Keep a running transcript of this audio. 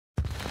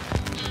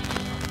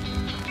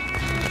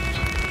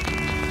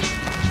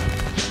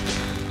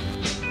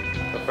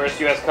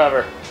US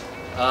cover?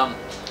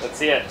 Let's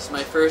see it. It's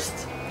my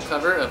first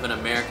cover of an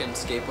American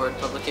skateboard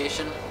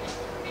publication.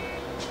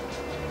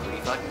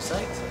 Pretty fucking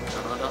psyched. I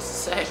don't know what else to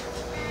say.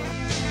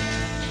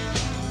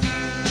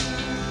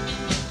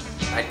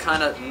 I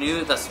kind of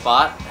knew the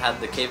spot had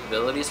the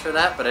capabilities for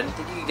that, but I didn't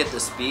think you could get the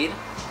speed.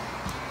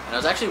 And I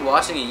was actually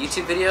watching a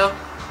YouTube video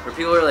where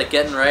people were like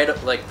getting right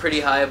like pretty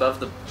high above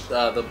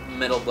the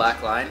middle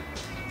black line,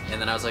 and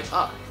then I was like,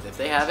 oh, if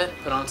they have it,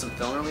 put on some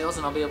filmer wheels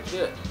and I'll be able to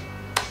do it.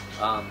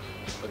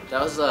 But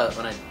that was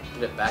when I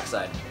did it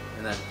backside,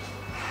 and then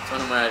it's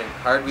when I'm riding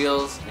hard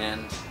wheels,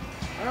 and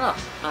I don't know,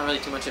 not really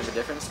too much of a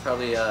difference.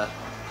 Probably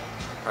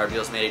hard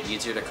wheels made it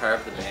easier to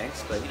carve the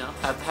banks, but you know,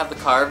 have the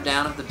carve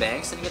down of the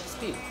banks and you get the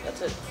speed.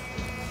 That's it.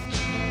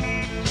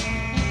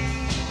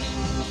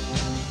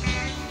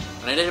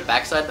 When I did it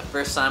backside, the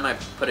first time I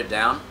put it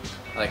down,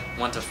 like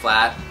went to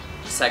flat.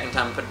 The second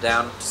time I put it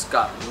down, just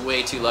got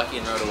way too lucky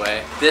and rode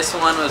away. This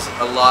one was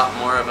a lot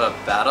more of a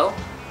battle.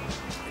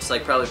 Just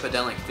like probably put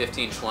down like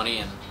 15, 20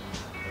 and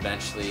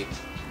eventually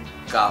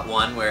got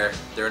one where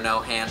there were no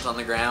hands on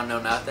the ground, no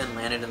nothing,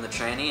 landed in the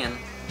tranny, and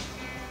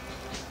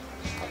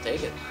I'll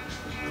take it.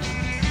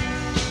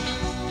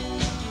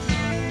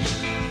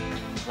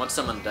 Once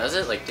someone does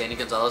it, like Danny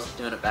Gonzalez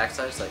doing it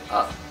backside, it's like,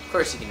 oh, of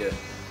course you can do it.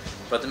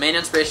 But the main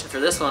inspiration for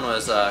this one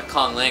was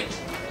Kong Ling.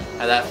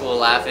 Had that fool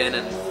laughing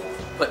and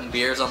putting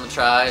beers on the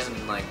tries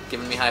and like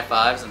giving me high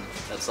fives, and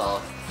that's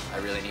all I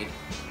really need.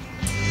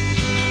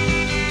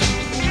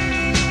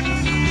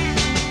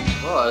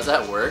 Well, I was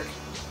at work.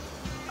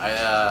 I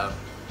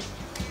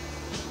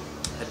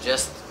had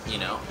just, you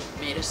know,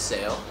 made a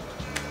sale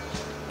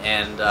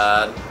and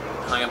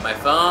hung up my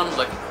phone,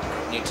 looked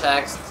at new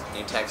text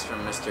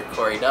from Mr.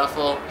 Corey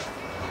Duffel.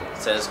 It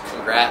says,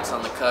 congrats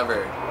on the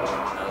cover. And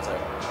I was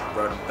like,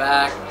 wrote him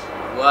back,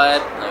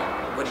 what?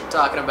 Like, what are you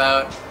talking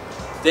about?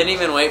 Didn't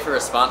even wait for a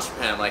response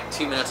from him. Like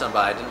 2 minutes went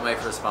by, didn't wait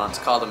for a response,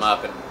 called him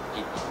up, and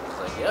he was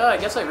like, yeah, I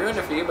guess I ruined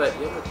it for you, but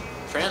you have a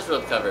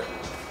TransWorld cover.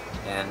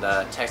 And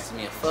texted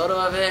me a photo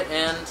of it,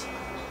 and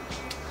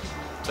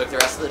took the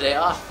rest of the day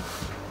off.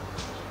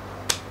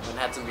 And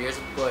had some beers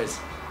with the boys.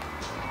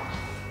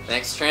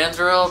 Thanks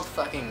TransWorld,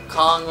 fucking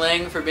Kong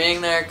Ling for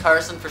being there,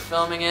 Carson for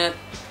filming it.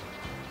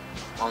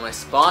 All my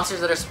sponsors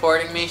that are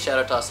supporting me, shout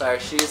out to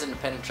Osiris Shoes,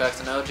 Independent Trucks,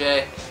 and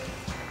OJ.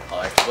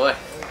 Holla at the boy.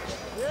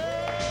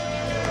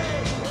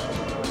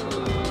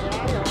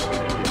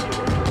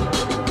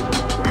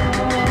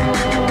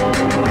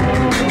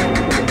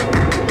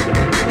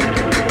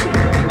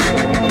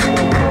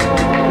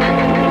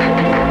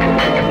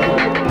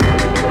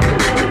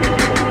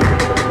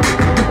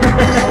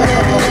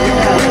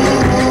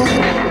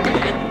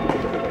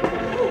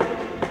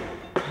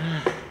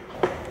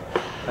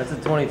 That's a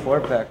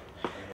 24 pack.